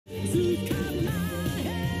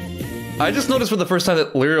I just noticed for the first time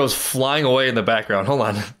that Lirio's flying away in the background. Hold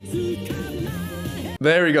on.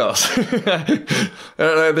 There he goes.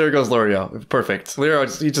 There goes Lirio. Perfect.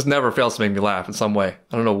 Lirio, he just never fails to make me laugh in some way.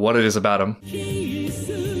 I don't know what it is about him.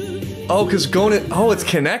 Oh, because Gon, oh, it's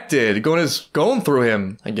connected. Gon is going through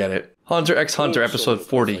him. I get it. Hunter X Hunter, episode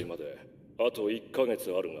 40.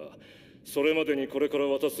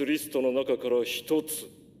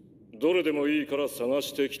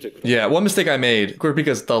 Yeah, one mistake I made. Kurapika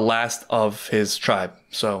is the last of his tribe,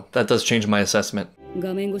 so that does change my assessment. Yeah,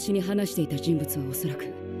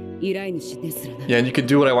 and you can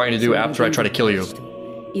do what I want you to do after I try to kill you.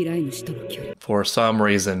 For some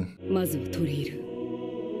reason.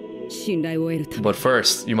 But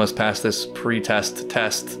first, you must pass this pre-test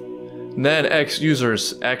test. And then X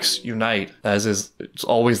users X unite, as is it's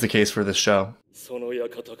always the case for this show.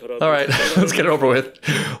 Alright, let's get it over with.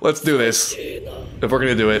 Let's do this. If we're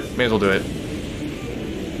gonna do it, may as well do it.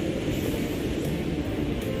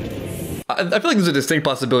 I feel like there's a distinct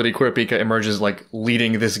possibility Kurapika emerges like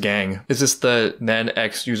leading this gang. Is this the Nen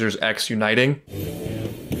X users X uniting?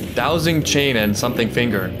 Dowsing chain and something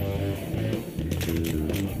finger.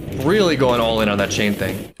 Really going all in on that chain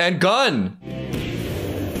thing. And gun!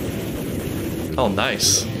 Oh,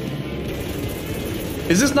 nice.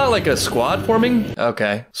 Is this not like a squad forming?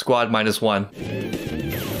 Okay, squad -1.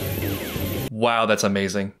 Wow, that's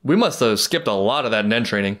amazing. We must have skipped a lot of that Nen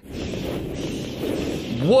training.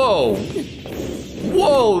 Whoa!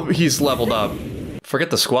 Whoa! He's leveled up.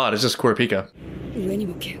 Forget the squad, it's just Kurapika.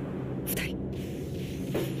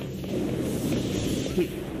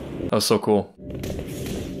 That was so cool.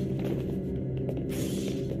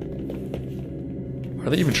 Are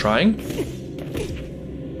they even trying?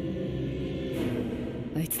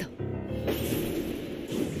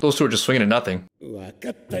 Those two are just swinging at nothing.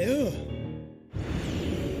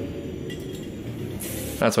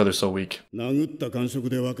 That's why they're so weak.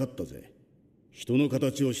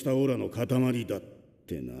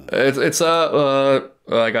 It's I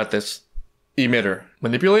got this. Emitter.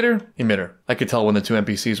 Manipulator? Emitter. I could tell when the two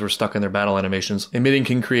NPCs were stuck in their battle animations. Emitting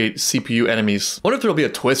can create CPU enemies. I wonder if there'll be a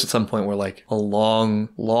twist at some point where like a long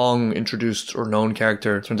introduced or known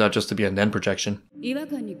character turns out just to be a Nen projection. It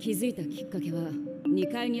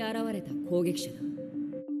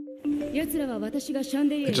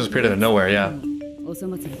just appeared out of nowhere, yeah.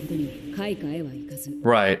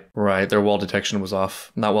 Right. Their wall detection was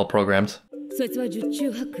off. Not well programmed.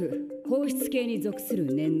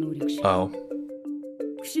 Oh.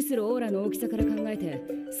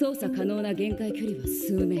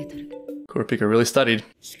 Kurapika really studied.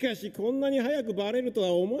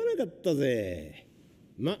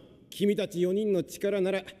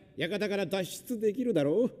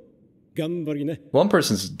 One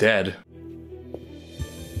person's dead.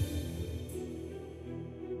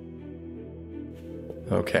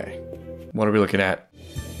 Okay. What are we looking at?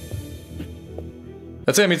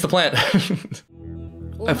 That's it, meets the plant.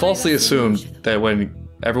 I falsely assumed that when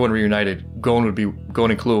everyone reunited, Gon and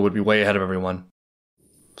Killua would be way ahead of everyone.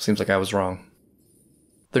 Seems like I was wrong.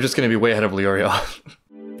 They're just gonna be way ahead of Lirio.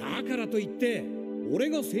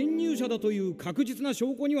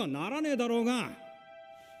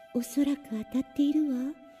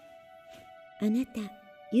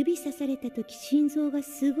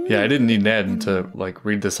 Yeah, I didn't need Ned to like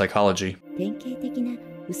read the psychology.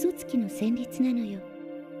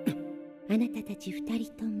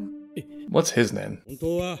 What's his name?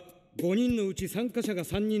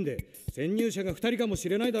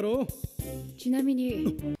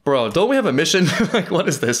 Bro, don't we have a mission? Like, what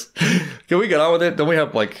is this? Can we get on with it? Don't we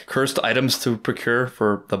have like cursed items to procure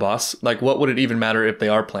for the boss? Like, what would it even matter if they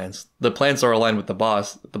are plants? The plants are aligned with the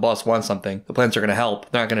boss. If the boss wants something, the plants are gonna help.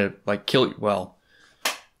 They're not gonna like kill you. Well,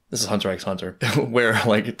 this is Hunter X Hunter, where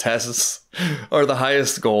like tests are the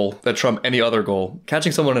highest goal that trump any other goal.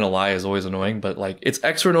 Catching someone in a lie is always annoying, but like it's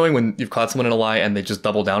extra annoying when you've caught someone in a lie and they just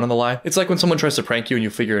double down on the lie. It's like when someone tries to prank you and you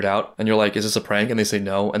figure it out and you're like, is this a prank? And they say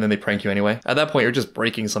no, and then they prank you anyway. At that point, you're just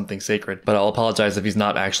breaking something sacred. But I'll apologize if he's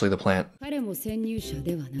not actually the plant.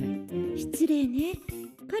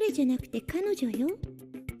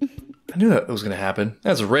 I knew that was going to happen.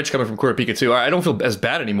 That's rich coming from Kurapika too. I don't feel as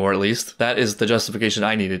bad anymore, at least. That is the justification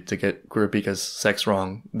I needed to get Kurapika's sex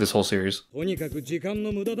wrong this whole series.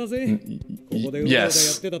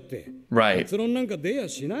 Yes. Right.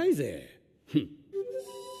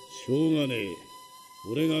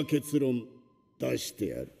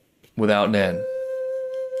 Without Nen.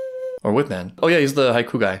 Or with Nen. Oh yeah, he's the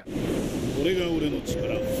haiku guy.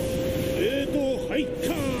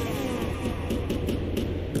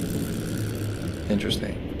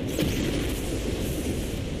 Interesting.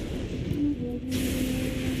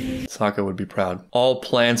 Sokka would be proud. All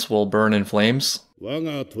plants will burn in flames.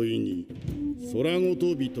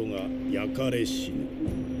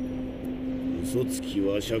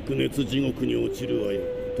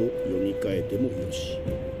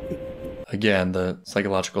 Again, the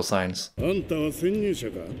psychological signs.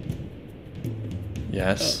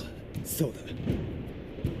 Yes.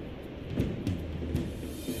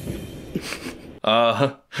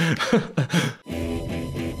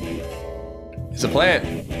 It's a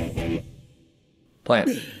plant. Plant.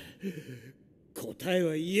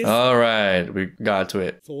 Alright, we got to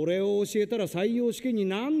it.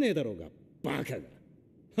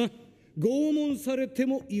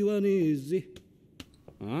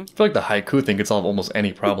 I feel like the haiku thing could solve almost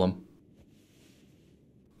any problem.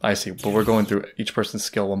 I see, but we're going through each person's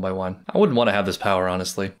skill one by one. I wouldn't want to have this power,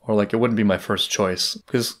 honestly. Or like, it wouldn't be my first choice.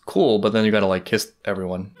 Because cool, but then you gotta like kiss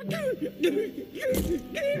everyone.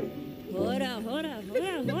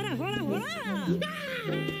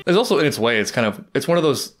 There's also, in its way, it's one of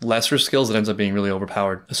those lesser skills that ends up being really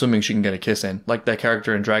overpowered, assuming she can get a kiss in. Like that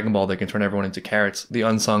character in Dragon Ball that can turn everyone into carrots, the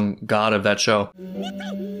unsung god of that show.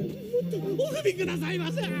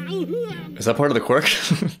 Is that part of the quirk?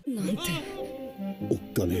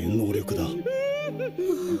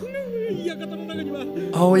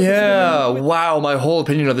 Oh yeah! Wow, my whole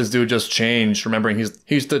opinion of this dude just changed, remembering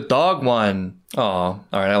he's the dog one. Oh,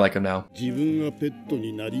 alright, I like him now.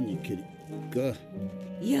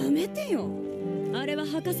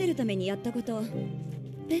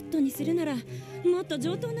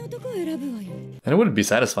 And it wouldn't be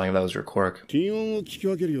satisfying if that was your quirk.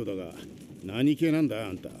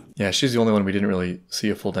 Yeah, she's the only one we didn't really see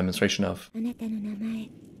a full demonstration of.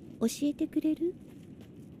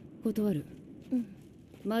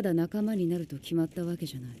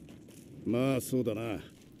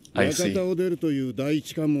 I see.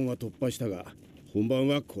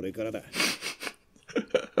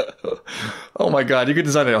 Oh my god, you could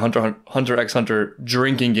design a Hunter X Hunter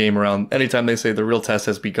drinking game around anytime they say the real test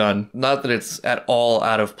has begun. Not that it's at all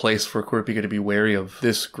out of place for Kurapika to be wary of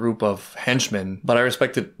this group of henchmen, but I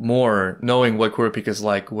respect it more knowing what Kurapika is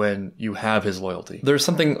like when you have his loyalty. There's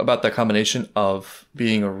something about that combination of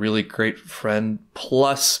being a really great friend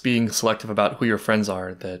plus being selective about who your friends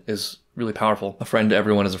are that is really powerful. A friend to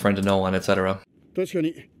everyone is a friend to no one, etc.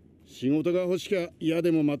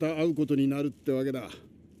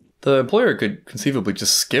 The employer could conceivably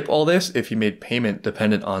just skip all this if he made payment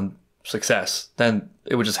dependent on success. Then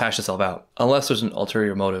it would just hash itself out. Unless there's an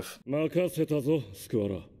ulterior motive.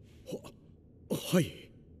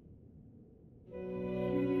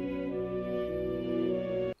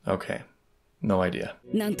 Okay. No idea.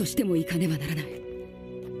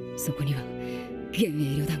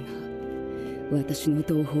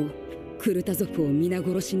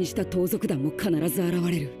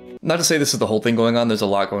 Not to say this is the whole thing going on, there's a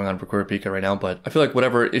lot going on for Kurapika right now, but I feel like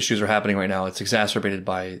whatever issues are happening right now, it's exacerbated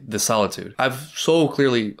by this solitude. I've so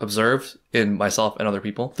clearly observed in myself and other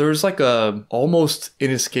people, there's like a almost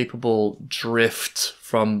inescapable drift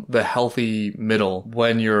from the healthy middle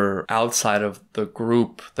when you're outside of the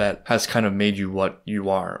group that has kind of made you what you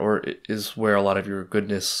are, or is where a lot of your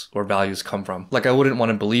goodness or values come from. Like, I wouldn't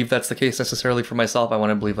want to believe that's the case necessarily for myself. I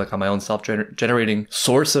want to believe like I'm my own self-generating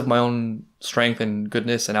source of my own strength and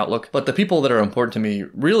goodness and outlook. But the people that are important to me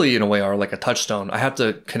really in a way are like a touchstone. I have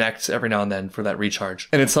to connect every now and then for that recharge.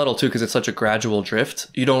 And it's subtle too because it's such a gradual drift.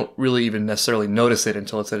 You don't really even necessarily notice it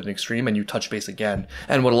until it's at an extreme and you touch base again.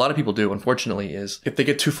 And what a lot of people do, unfortunately, is if they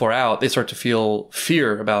get too far out, they start to feel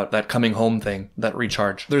fear about that coming home thing, that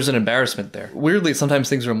recharge. There's an embarrassment there. Weirdly, sometimes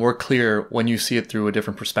things are more clear when you see it through a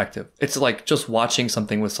different perspective. It's like just watching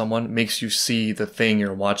something with someone makes you see the thing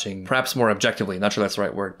you're watching, perhaps more objectively. Not sure that's the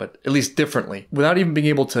right word, but at least differently. Without even being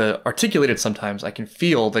able to articulate it sometimes, I can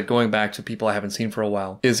feel that going back to people I haven't seen for a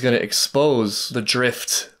while is going to expose the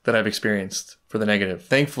drift that I've experienced for the negative.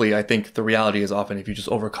 Thankfully, I think the reality is often if you just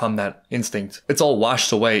overcome that instinct, it's all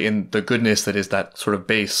washed away in the goodness that is that sort of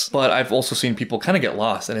base. But I've also seen people kind of get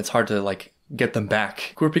lost and it's hard to like get them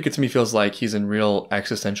back. Kurapika to me feels like he's in real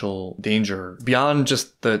existential danger beyond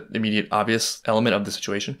just the immediate obvious element of the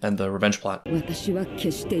situation and the revenge plot. I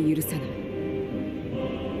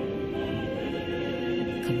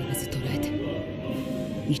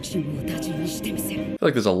feel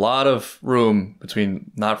like there's a lot of room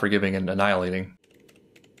between not forgiving and annihilating.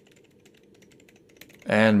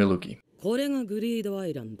 And Miluki.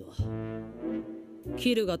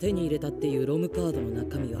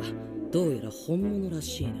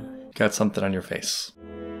 Got something on your face.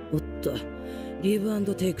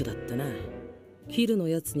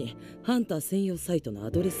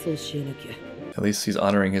 At least he's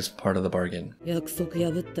honoring his part of the bargain. 約束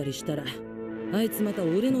破ったりしたら、あいつまた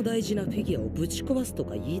俺の大事なフィギュアをぶち壊すと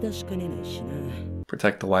か言い出しかねないしな。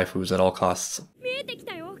Protect the waifus at all costs. 見えてき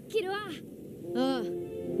たよ、キルは。あ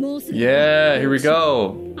あ、もうすぐ。Yeah, here we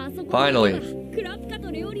go. あそこ Finally. クラピカと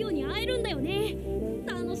レオリオに会えるんだよね。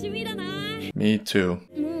楽しみだな。Me too.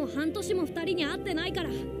 もう半年も二人に会ってないから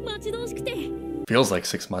待ち遠しくて。Feels like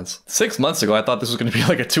 6 months. 6 months ago, I thought this was going to be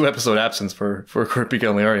like a 2-episode absence for Kurapika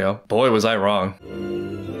and Leorio. Boy, was I wrong.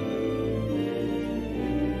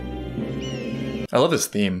 I love this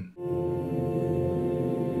theme.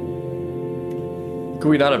 Could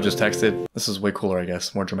we not have just texted? This is way cooler, I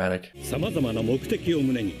guess. More dramatic. Meanwhile,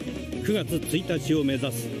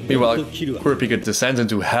 Kurapika descends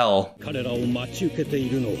into hell.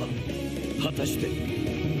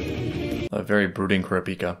 A very brooding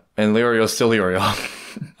Kurapika. And Leorio's still Leorio.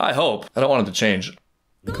 I hope. I don't want him to change.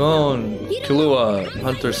 Gon, Killua,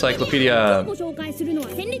 Hunter Cyclopedia. ご紹介するのは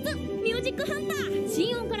戦慄ミュージックハンター。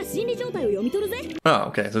心音から心理状態を読み取るぜ。 Oh,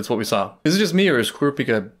 okay, so that's what we saw. Is it just me or is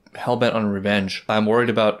Kurapika hellbent on revenge? I'm worried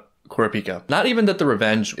about Kurapika. Not even that the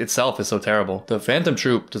revenge itself is so terrible. The Phantom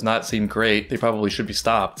Troop does not seem great. They probably should be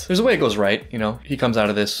stopped. There's a way it goes right, you know. He comes out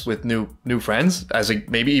of this with new friends, as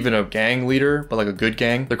maybe even a gang leader, but like a good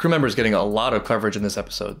gang. The crew members getting a lot of coverage in this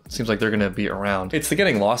episode. Seems like they're gonna be around. It's the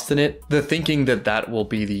getting lost in it, the thinking that will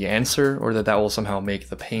be the answer, or that will somehow make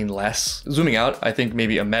the pain less. Zooming out, I think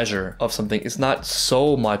maybe a measure of something is not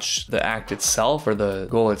so much the act itself or the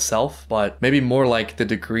goal itself, but maybe more like the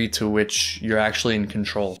degree to which you're actually in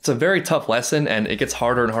control. It's a very tough lesson, and it gets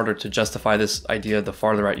harder and harder to justify this idea the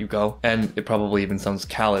farther out you go, and it probably even sounds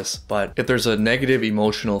callous, but if there's a negative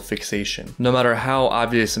emotional fixation, no matter how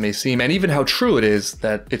obvious it may seem, and even how true it is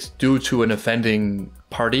that it's due to an offending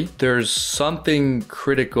party, there's something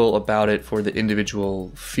critical about it for the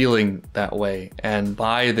individual feeling that way. And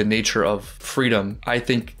by the nature of freedom, I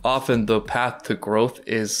think often the path to growth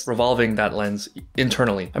is revolving that lens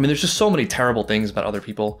internally. I mean, there's just so many terrible things about other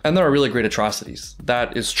people, and there are really great atrocities.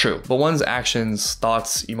 That is true. But one's actions,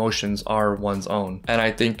 thoughts, emotions are one's own. And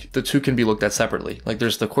I think the two can be looked at separately. Like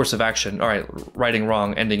there's the course of action, all right, righting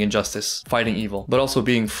wrong, ending injustice, fighting evil, but also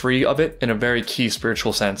being free of it in a very key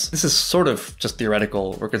spiritual sense. This is sort of just theoretical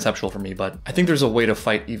or conceptual for me, but I think there's a way to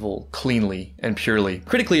fight evil cleanly and purely.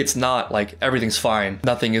 Critically, it's not like everything's fine,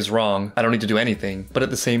 nothing is wrong, I don't need to do anything, but at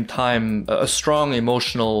the same time, a strong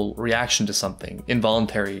emotional reaction to something,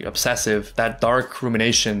 involuntary, obsessive, that dark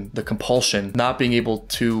rumination, the compulsion, not being able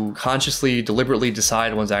to consciously, deliberately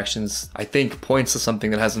decide one's actions, I think points to something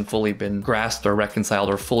that hasn't fully been grasped or reconciled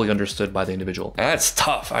or fully understood by the individual. And that's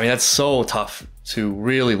tough. I mean, that's so tough to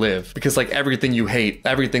really live, because like everything you hate,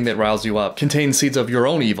 everything that riles you up contains seeds of your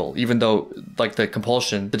own evil, even though like the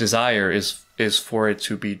compulsion, the desire is for it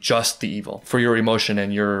to be just the evil, for your emotion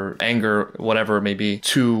and your anger, whatever it may be,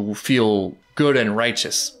 to feel good and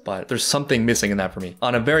righteous. But there's something missing in that for me.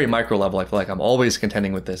 On a very micro level, I feel like I'm always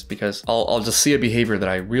contending with this, because I'll just see a behavior that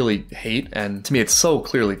I really hate, and to me it's so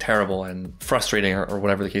clearly terrible and frustrating, or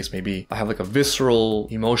whatever the case may be. I have like a visceral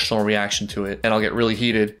emotional reaction to it, and I'll get really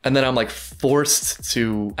heated, and then I'm like forced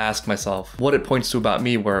to ask myself what it points to about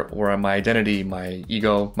me, where my identity, my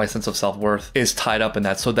ego, my sense of self-worth is tied up in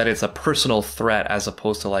that, so that it's a personal threat as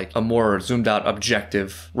opposed to like a more zoomed out,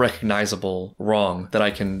 objective, recognizable wrong that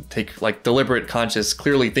I can take like deliberate, conscious,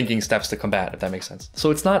 clearly thinking steps to combat, if that makes sense. So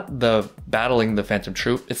it's not the battling the Phantom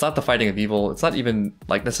Troop, it's not the fighting of evil, it's not even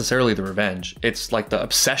like necessarily the revenge, it's like the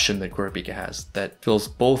obsession that Kurapika has that feels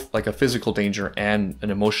both like a physical danger and an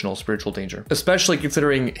emotional, spiritual danger. Especially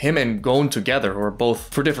considering him and Gon together, who are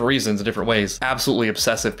both, for different reasons in different ways, absolutely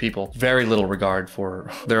obsessive people, very little regard for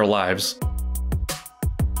their lives.